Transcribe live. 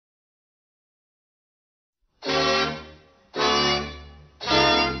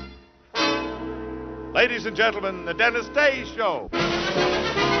Ladies and gentlemen, the Dennis Day Show.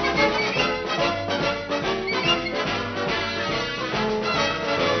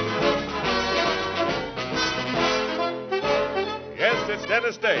 Yes, it's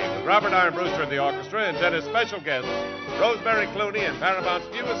Dennis Day with Robert Armbruster in the orchestra and Dennis' special guests, Rosemary Clooney and Paramount's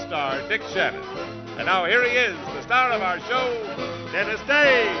newest star, Dick Shannon. And now here he is, the star of our show, Dennis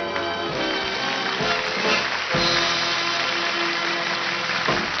Day.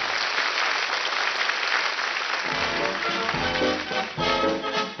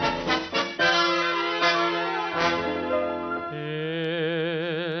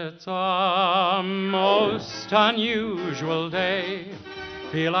 It's a most unusual day.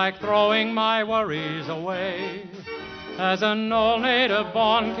 Feel like throwing my worries away. As an old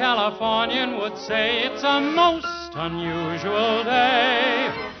native-born Californian would say, it's a most unusual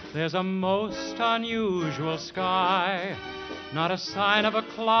day. There's a most unusual sky, not a sign of a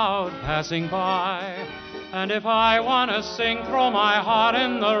cloud passing by. And if I want to sing, throw my heart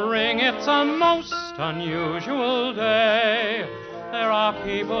in the ring. It's a most unusual day. There are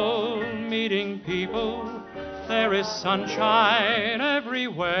people meeting people. There is sunshine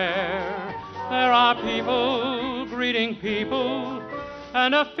everywhere. There are people greeting people,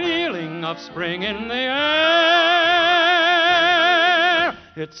 and a feeling of spring in the air.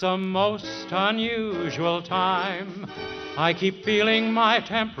 It's a most unusual time. I keep feeling my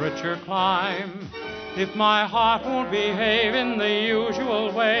temperature climb. If my heart won't behave in the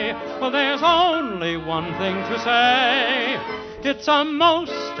usual way, well, there's only one thing to say. It's a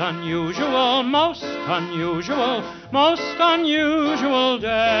most unusual, most unusual, most unusual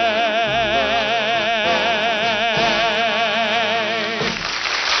day.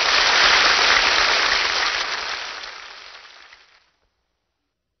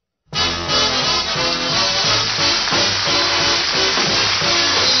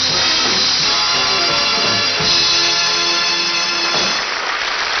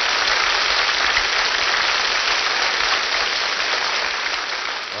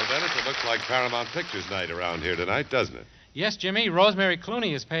 Looks like Paramount Pictures night around here tonight, doesn't it? Yes, Jimmy. Rosemary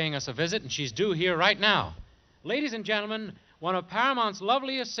Clooney is paying us a visit, and she's due here right now. Ladies and gentlemen, one of Paramount's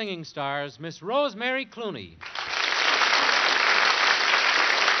loveliest singing stars, Miss Rosemary Clooney.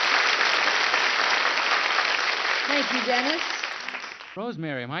 Thank you, Dennis.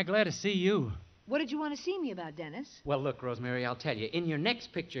 Rosemary, am I glad to see you? What did you want to see me about, Dennis? Well, look, Rosemary, I'll tell you. In your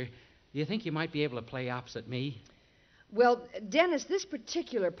next picture, do you think you might be able to play opposite me? Well, Dennis, this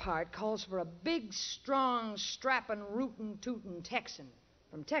particular part calls for a big, strong, strapping, rootin', tootin' Texan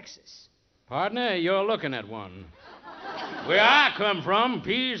from Texas. Partner, you're looking at one. Where I come from,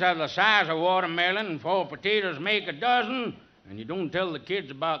 peas are the size of watermelon, and 4 potatoes make a dozen, and you don't tell the kids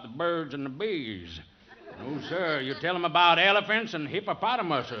about the birds and the bees. No, sir, you tell them about elephants and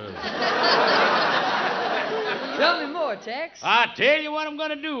hippopotamuses. Tell me more, Tex. I tell you what I'm going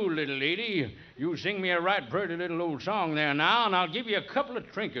to do, little lady. You sing me a right pretty little old song there now, and I'll give you a couple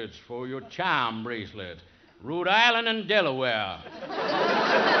of trinkets for your charm bracelet. Rhode Island and Delaware. Is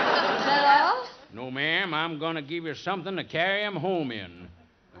that all? No, ma'am, I'm going to give you something to carry him home in.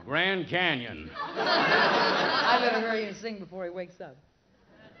 The Grand Canyon. I better hurry and sing before he wakes up.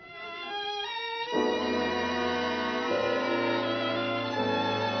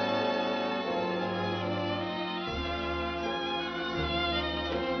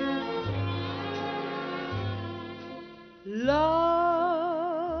 Love,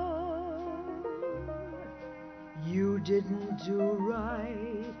 you didn't do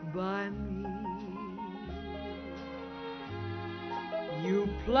right by me. You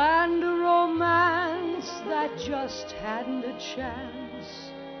planned a romance that just hadn't a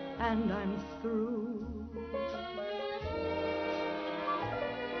chance, and I'm through.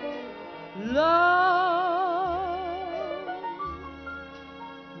 Love,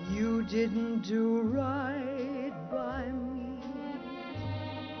 you didn't do right by me.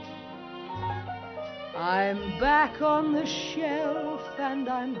 I'm back on the shelf and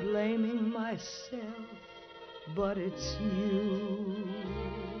I'm blaming myself, but it's you.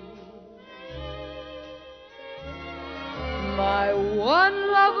 My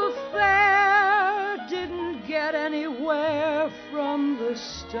one love affair didn't get anywhere from the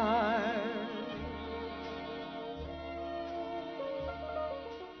start.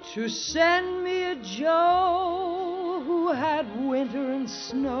 To send me a Joe who had winter and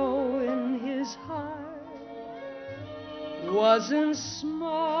snow in his heart wasn't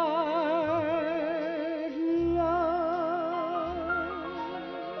smart, love.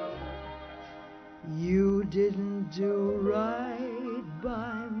 You didn't do right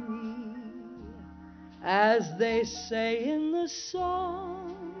by me, as they say in the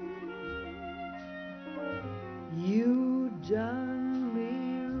song. You done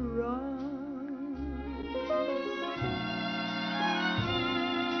me wrong.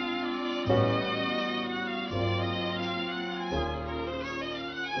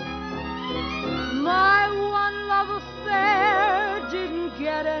 My one love affair didn't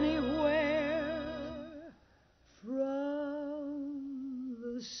get anywhere from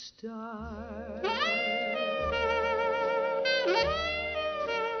the start.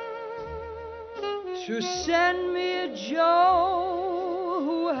 To send me a Joe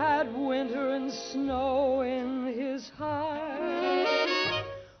who had winter and snow in his heart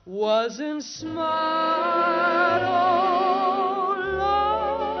wasn't smart. Oh,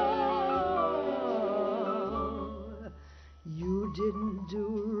 Lord, you didn't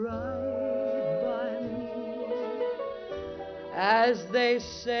do right by me, as they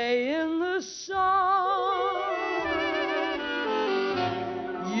say in the song.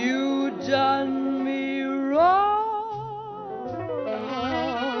 You done me wrong,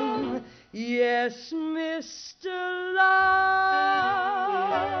 yes, Mr. Love,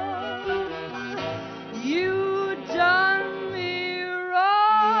 you done me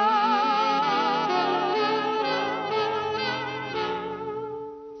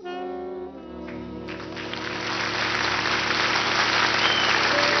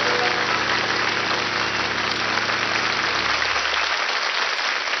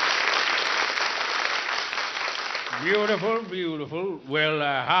Beautiful, beautiful. Well,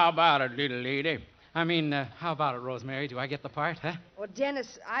 how about it, little lady? How about it, Rosemary? Do I get the part, huh? Well,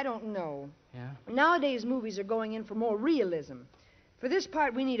 Dennis, I don't know. Yeah? Nowadays, movies are going in for more realism. For this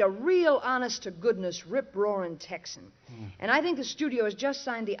part, we need a real honest-to-goodness, rip-roaring Texan. And I think the studio has just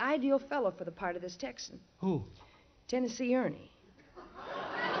signed the ideal fellow for the part of this Texan. Who? Tennessee Ernie.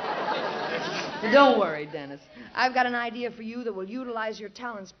 Don't worry, Dennis. I've got an idea for you that will utilize your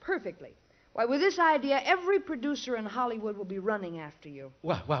talents perfectly. Why, with this idea, every producer in Hollywood will be running after you.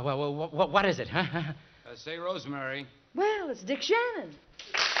 What is it, huh? Say, Rosemary. Well, it's Dick Shannon.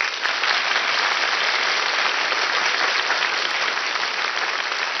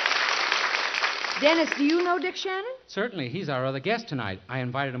 Dennis, do you know Dick Shannon? Certainly. He's our other guest tonight. I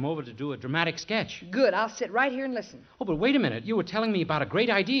invited him over to do a dramatic sketch. Good. I'll sit right here and listen. Oh, but wait a minute. You were telling me about a great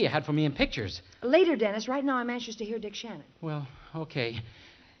idea you had for me in pictures. Later, Dennis. Right now, I'm anxious to hear Dick Shannon. Well, okay.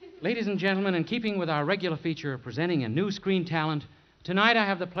 Ladies and gentlemen, in keeping with our regular feature of presenting a new screen talent, tonight I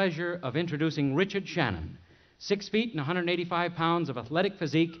have the pleasure of introducing Richard Shannon, 6 feet and 185 pounds of athletic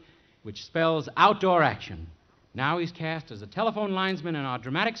physique, which spells outdoor action. Now he's cast as a telephone linesman in our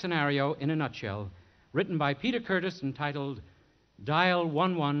dramatic scenario, in a nutshell, written by Peter Curtis, entitled Dial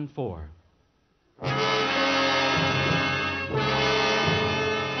 114.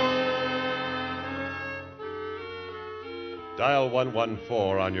 Dial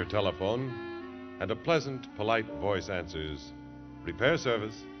 114 on your telephone, and a pleasant, polite voice answers, "Repair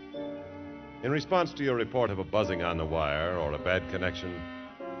service." In response to your report of a buzzing on the wire or a bad connection,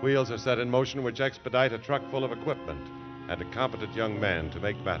 wheels are set in motion which expedite a truck full of equipment and a competent young man to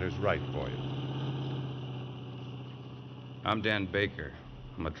make matters right for you. I'm Dan Baker.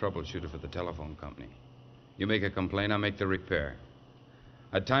 I'm a troubleshooter for the telephone company. You make a complaint, I make the repair.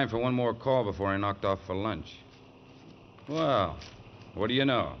 I had time for one more call before I knocked off for lunch. Well, what do you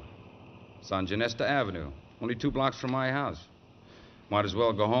know? It's on Genesta Avenue, only 2 blocks from my house. Might as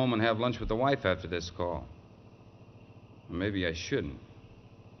well go home and have lunch with the wife after this call. Or maybe I shouldn't.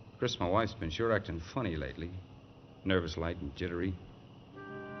 Chris, my wife's been sure acting funny lately. Nervous-like and jittery.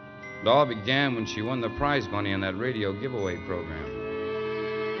 It all began when she won the prize money on that radio giveaway program.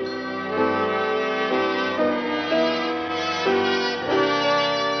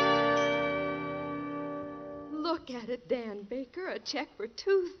 Look at it, Dan Baker. A check for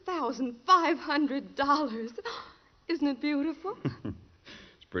 $2,500. Isn't it beautiful?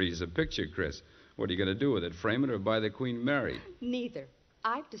 It's pretty as a picture, Chris. What are you going to do with it? Frame it or buy the Queen Mary? Neither.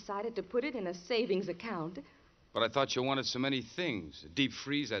 I've decided to put it in a savings account. But I thought you wanted so many things. A deep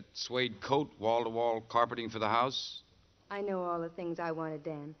freeze, that suede coat, wall-to-wall carpeting for the house. I know all the things I wanted,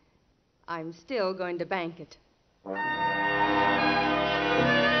 Dan. I'm still going to bank it.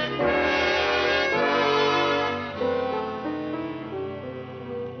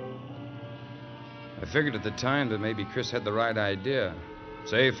 I figured at the time that maybe Chris had the right idea.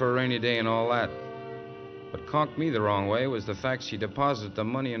 Save for a rainy day and all that. What conked me the wrong way was the fact she deposited the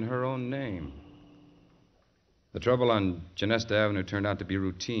money in her own name. The trouble on Genesta Avenue turned out to be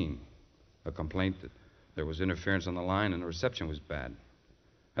routine. A complaint that there was interference on the line and the reception was bad.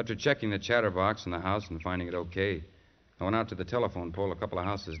 After checking the chatterbox in the house and finding it okay, I went out to the telephone pole a couple of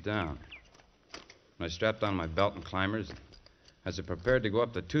houses down. When I strapped on my belt and climbers, as I prepared to go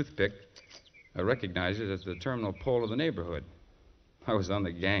up the toothpick, I recognized it as the terminal pole of the neighborhood. I was on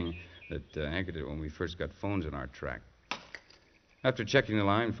the gang that anchored it when we first got phones in our track. After checking the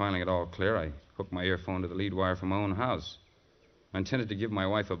line, finding it all clear, I hooked my earphone to the lead wire from my own house. I intended to give my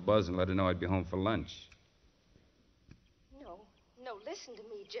wife a buzz and let her know I'd be home for lunch. No, listen to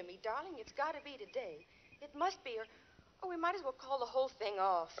me, Jimmy. Darling, it's got to be today. It must be, or we might as well call the whole thing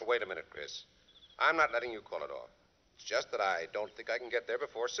off. Wait a minute, Chris. I'm not letting you call it off. It's just that I don't think I can get there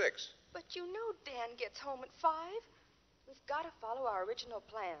before 6. But you know Dan gets home at 5. We've got to follow our original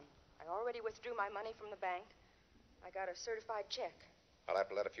plan. I already withdrew my money from the bank. I got a certified check. I'll have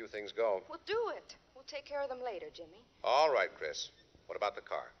to let a few things go. Well, do it. We'll take care of them later, Jimmy. All right, Chris. What about the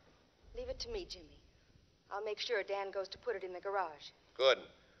car? Leave it to me, Jimmy. I'll make sure Dan goes to put it in the garage. Good.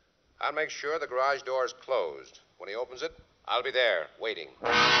 I'll make sure the garage door's closed. When he opens it, I'll be there, waiting.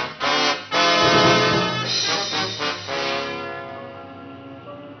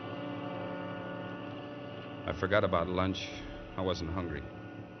 I forgot about lunch. I wasn't hungry.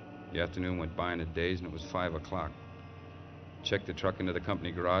 The afternoon went by in a daze, and it was 5 o'clock. Checked the truck into the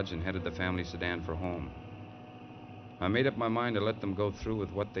company garage and headed the family sedan for home. I made up my mind to let them go through with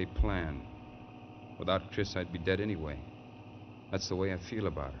what they planned. Without Chris, I'd be dead anyway. That's the way I feel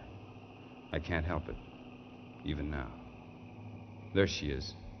about her. I can't help it, even now. There she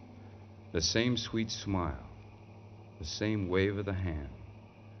is. The same sweet smile, the same wave of the hand,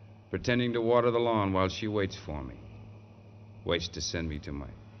 pretending to water the lawn while she waits for me. Waits to send me to my...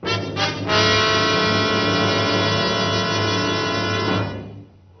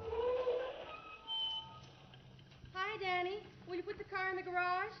 Hi, Danny. Will you put the car in the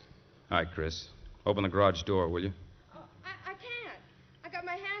garage? Hi, Chris. Open the garage door, will you? Oh, I can't. I got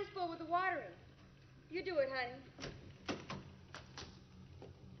my hands full with the watering. You do it, honey.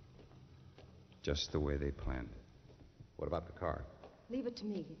 Just the way they planned it. What about the car? Leave it to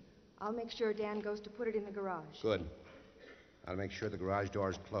me. I'll make sure Dan goes to put it in the garage. Good. I'll make sure the garage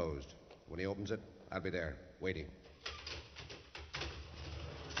door's closed. When he opens it, I'll be there, waiting.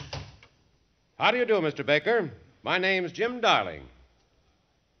 How do you do, Mr. Baker? My name's Jim Darling.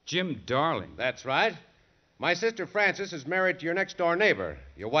 Jim Darling? That's right. My sister Frances is married to your next-door neighbor.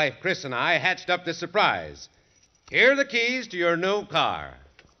 Your wife, Chris, and I hatched up this surprise. Here are the keys to your new car.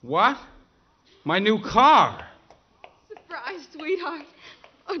 What? My new car? Surprise, sweetheart.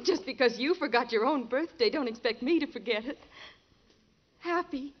 Oh, just because you forgot your own birthday, don't expect me to forget it.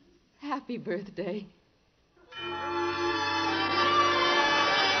 Happy birthday.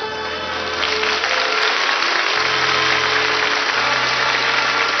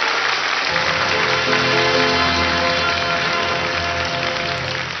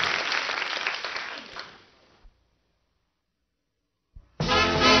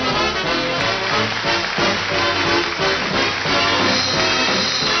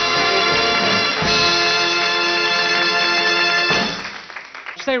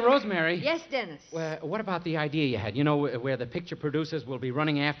 Say, Rosemary. Yes, Dennis. What about the idea you had? You know, where the picture producers will be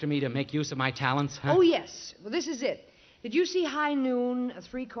running after me to make use of my talents? Huh? Oh, yes. Well, this is it. Did you see High Noon,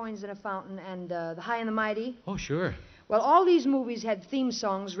 3 Coins in a Fountain, and The High and the Mighty? Oh, sure. Well, all these movies had theme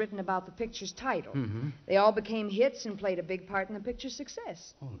songs written about the picture's title. Mm-hmm. They all became hits and played a big part in the picture's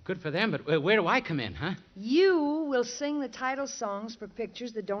success. Oh, good for them, but where do I come in, huh? You will sing the title songs for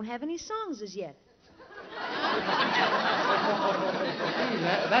pictures that don't have any songs as yet. Hey,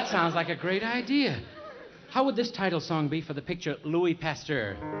 that sounds like a great idea. How would this title song be for the picture Louis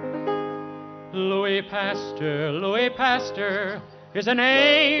Pasteur? Louis Pasteur is a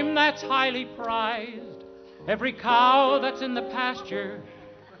name that's highly prized. Every cow that's in the pasture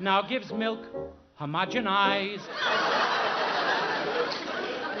now gives milk homogenized.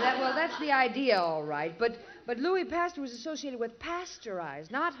 Well, that's the idea, all right. But Louis Pasteur was associated with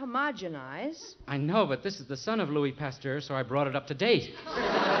pasteurized, not homogenized. I know, but this is the son of Louis Pasteur, so I brought it up to date.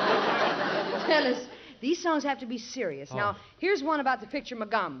 Dennis, these songs have to be serious. Oh. Now, here's one about the picture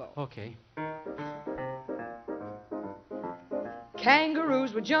Magambo. Okay.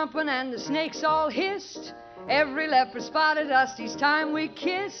 Kangaroos were jumping and the snakes all hissed. Every leopard spotted us each time we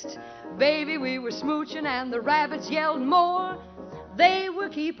kissed. Baby, we were smooching and the rabbits yelled more. They were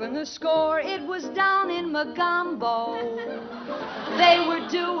keeping the score. It was down in Magambo. They were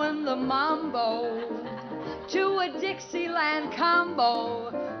doing the mambo to a Dixieland combo.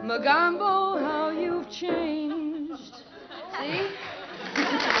 Magambo, how you've changed. See?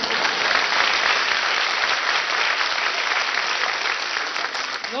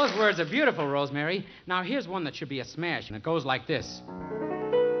 Those words are beautiful, Rosemary. Now, here's one that should be a smash, and it goes like this.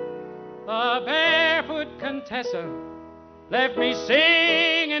 The barefoot Contessa left me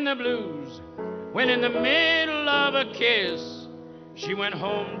singing the blues when in the middle of a kiss She went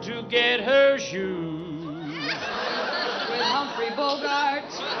home to get her shoes. With Humphrey Bogart.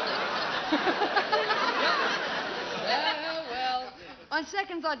 Well. On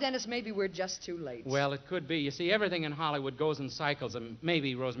second thought, Dennis, maybe we're just too late. Well, it could be. You see, everything in Hollywood goes in cycles, and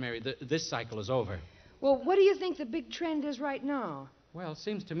maybe, Rosemary, this cycle is over. Well, what do you think the big trend is right now? Well, it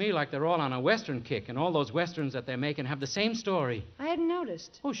seems to me like they're all on a Western kick, and all those Westerns that they're making have the same story. I hadn't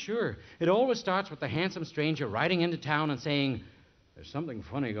noticed. Oh, sure. It always starts with the handsome stranger riding into town and saying, "There's something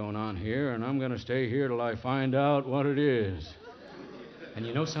funny going on here, and I'm going to stay here till I find out what it is." And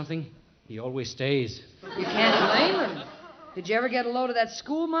you know something? He always stays. You can't blame him. Did you ever get a load of that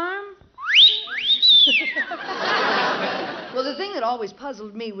school marm? Well, the thing that always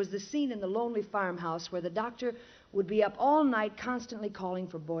puzzled me was the scene in the lonely farmhouse where the doctor would be up all night constantly calling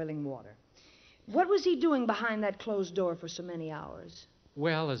for boiling water. What was he doing behind that closed door for so many hours?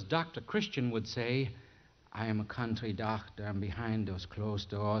 Well, as Dr. Christian would say, I am a country doctor, and behind those closed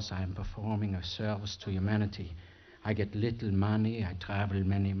doors I am performing a service to humanity. I get little money, I travel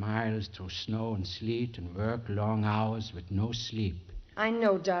many miles through snow and sleet and work long hours with no sleep. I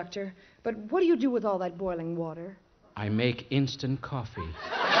know, Doctor, but what do you do with all that boiling water? I make instant coffee.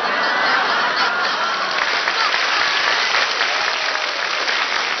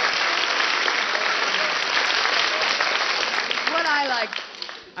 What I like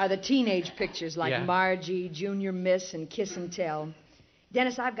are the teenage pictures like Yeah. Margie, Junior Miss, and Kiss and Tell.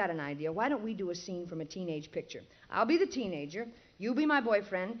 Dennis, I've got an idea. Why don't we do a scene from a teenage picture? I'll be the teenager, you'll be my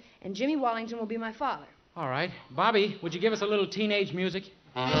boyfriend, and Jimmy Wallington will be my father. All right. Bobby, would you give us a little teenage music?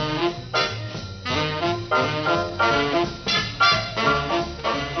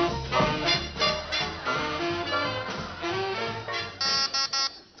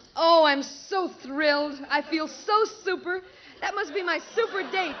 Oh, I'm so thrilled. I feel so super. That must be my super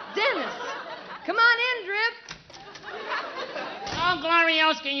date, Dennis. Come on in, Drip. Oh,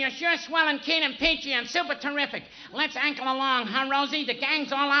 Glorioski, you're sure swell and keen and peachy and super terrific. Let's ankle along, huh, Rosie? The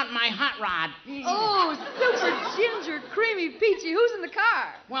gang's all out in my hot rod. Oh, super ginger, creamy, peachy. Who's in the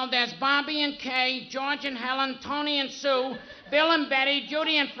car? Well, there's Bobby and Kay, George and Helen, Tony and Sue, Bill and Betty,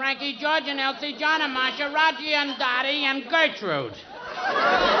 Judy and Frankie, George and Elsie, John and Marcia, Roger and Dottie, and Gertrude.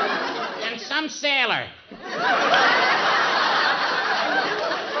 And some sailor.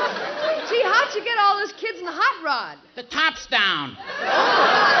 Gee, how'd you get all those kids in the hot rod? The top's down.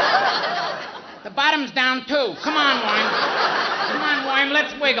 The bottom's down, too. Come on, Worm. Come on, Worm,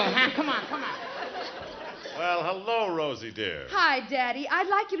 let's wiggle, huh? Come on, come on. Well, hello, Rosie, dear. Hi, Daddy. I'd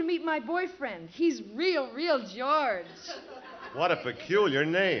like you to meet my boyfriend. He's real George. What a peculiar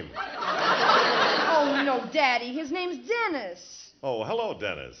name. Oh, no, Daddy. His name's Dennis. Oh, hello,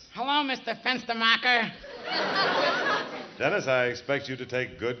 Dennis. Hello, Mr. Fenstermacher. Dennis, I expect you to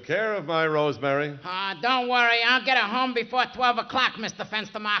take good care of my Rosemary. Don't worry. I'll get her home before 12 o'clock, Mr.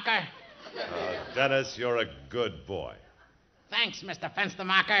 Fenstermacher. Dennis, you're a good boy. Thanks, Mr.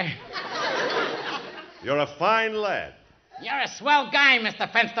 Fenstermacher. You're a fine lad. You're a swell guy, Mr.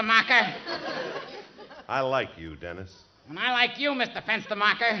 Fenstermacher. I like you, Dennis. And I like you, Mr.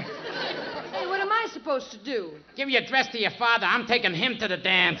 Fenstermacher. Hey, what am I supposed to do? Give your dress to your father. I'm taking him to the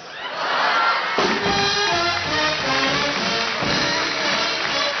dance.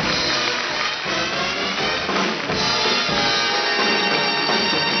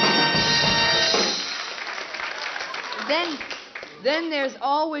 Then there's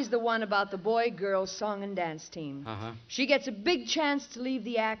always the one about the boy-girl song and dance team. Uh-huh. She gets a big chance to leave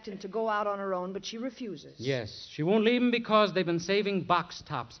the act and to go out on her own, but she refuses. Yes, she won't leave him because they've been saving box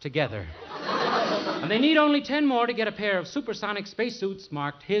tops together. And they need only 10 more to get a pair of supersonic spacesuits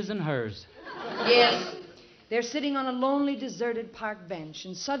marked his and hers. Yes. They're sitting on a lonely, deserted park bench,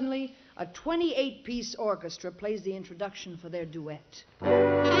 and suddenly a 28-piece orchestra plays the introduction for their duet.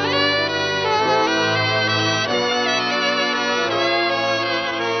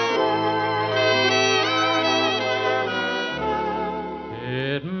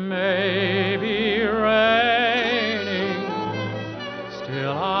 It may be raining,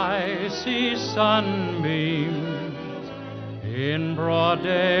 still I see sunbeams. In broad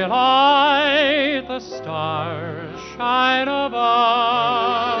daylight, the stars shine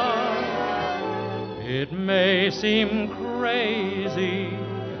above. It may seem crazy,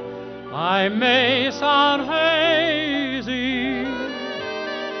 I may sound hazy,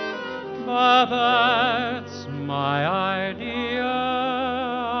 but that's my idea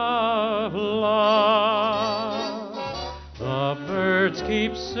of love. The birds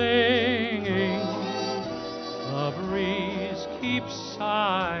keep singing, the breeze keeps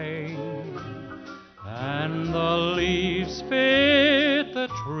sighing, and the leaves fit the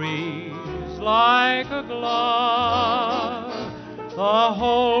trees like a glove. the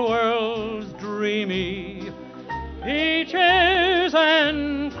whole world's dreamy, peaches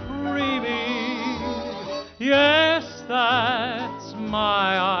and creamy. Yes, that's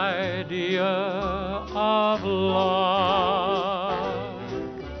my idea of love.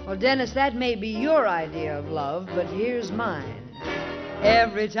 Well, Dennis, that may be your idea of love, but here's mine.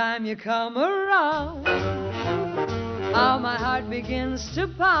 Every time you come around, how my heart begins to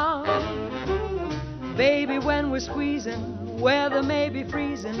pound. Baby, when we're squeezing, weather may be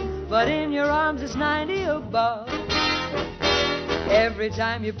freezing, but in your arms it's 90 above. Every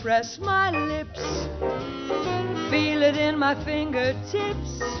time you press my lips, feel it in my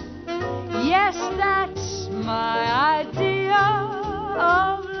fingertips. Yes, that's my idea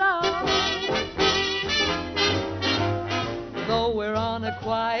of love. Though we're on a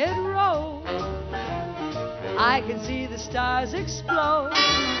quiet road, I can see the stars explode.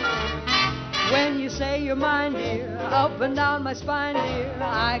 When you say you're mine, dear, up and down my spine, dear,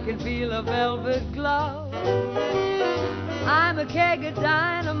 I can feel a velvet glove. I'm a keg of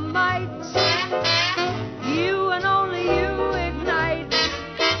dynamite, you and only you ignite.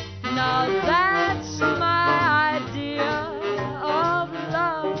 Now that's my idea of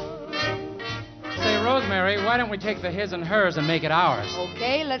love. Say, Rosemary, why don't we take the his and hers and make it ours?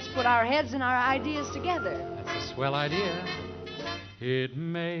 Okay, let's put our heads and our ideas together. That's a swell idea. It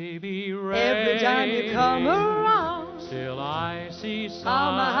may be raining, Every time you come around, still I see sunbeams.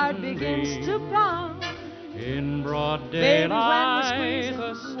 how my heart begins to pound. In broad Baby, when daylight, we're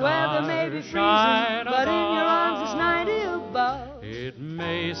the squeezing, weather may be stars freezing, but in your arms shine it's 90 above. above. It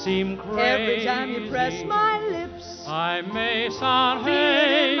may seem crazy. Every time you press my lips, I may sound feel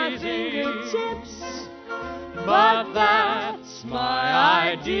it in my hazy, fingertips. but that's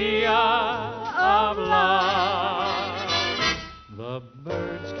my idea of love. The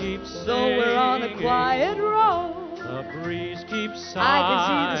birds keep singing, Though we're on a quiet road, the breeze keeps sighing, I can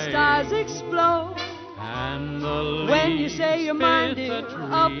see the stars explode. and the leaves When you say you're mine, fit dear, the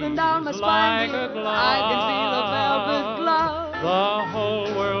up and down my trees spine, like a dear, glove. I can feel a velvet glove. The whole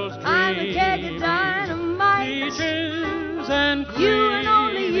world's dreamy, I'm a keg of dynamite, peaches and cream. you and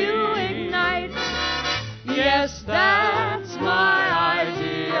only you ignite. Yes, that's my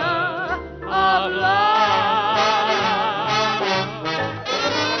idea of love.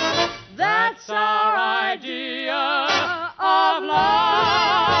 That's our idea of love.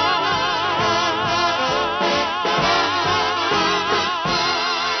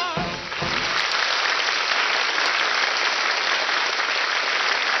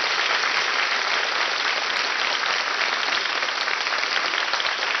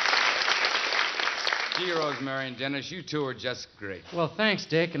 Gee, Rosemary and Dennis, you two are just great. Well, thanks,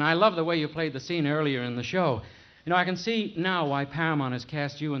 Dick, and I love the way you played the scene earlier in the show. You know, I can see now why Paramount has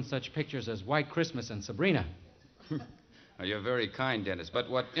cast you in such pictures as White Christmas and Sabrina. Well, you're very kind, Dennis. But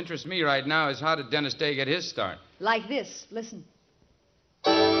what interests me right now is how did Dennis Day get his start? Like this, listen.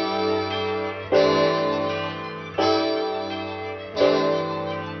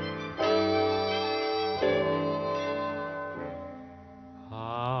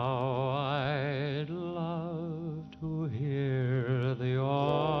 How I'd love to hear the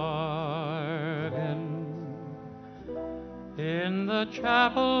organ in the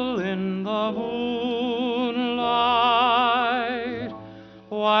chapel in the moonlight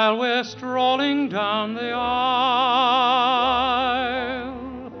while we're strolling down the aisle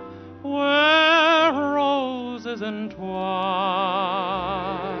where roses entwine.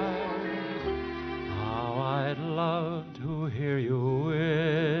 How I'd love to hear you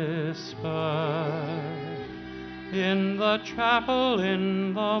whisper in the chapel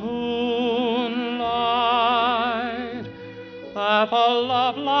in the moonlight that the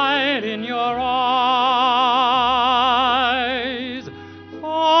love light in your eyes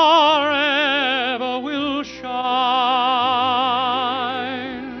forever will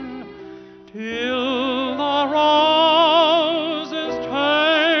shine till the roses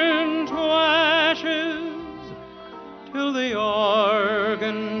turn to ashes, till the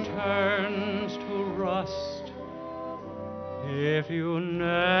organ turns to rust. If you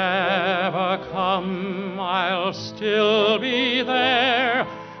never come, I'll still be there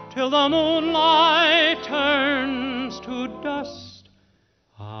till the moonlight turns to dust.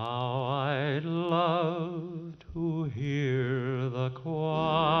 How I'd love to hear the choir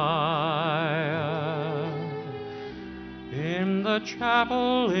in the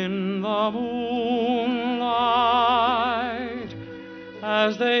chapel in the moonlight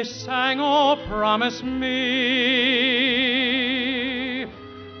as they sang, "Oh, promise me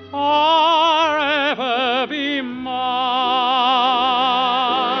forever be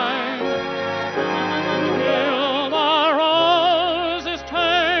mine till the roses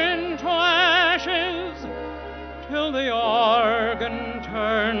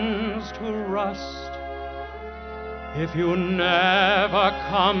If you never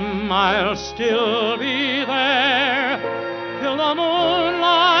come, I'll still be there till the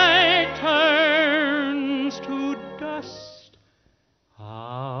moonlight turns to dust.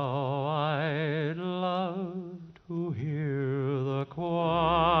 How I'd love to hear the choir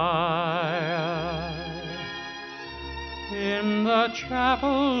in the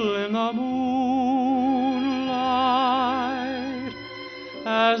chapel in the moonlight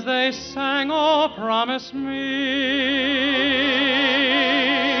as they sang, "Oh, promise me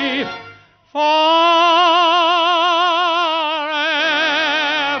forever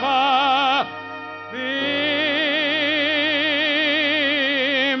be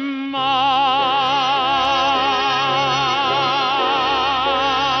mine."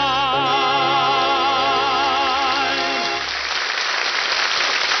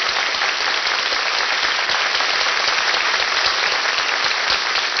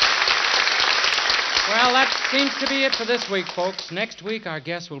 Well, that seems to be it for this week, folks. Next week, our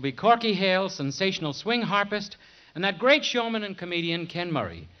guest will be Corky Hale, sensational swing harpist, and that great showman and comedian, Ken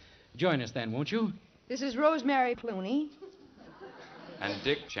Murray. Join us then, won't you? This is Rosemary Clooney. And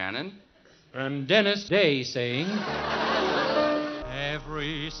Dick Shannon. And Dennis Day saying,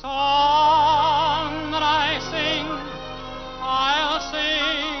 every song that I sing, I'll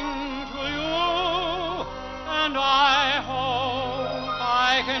sing to you, and I hope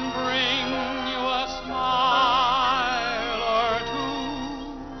I can bring you a smile or two.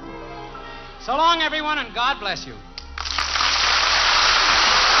 So long, everyone, and God bless you.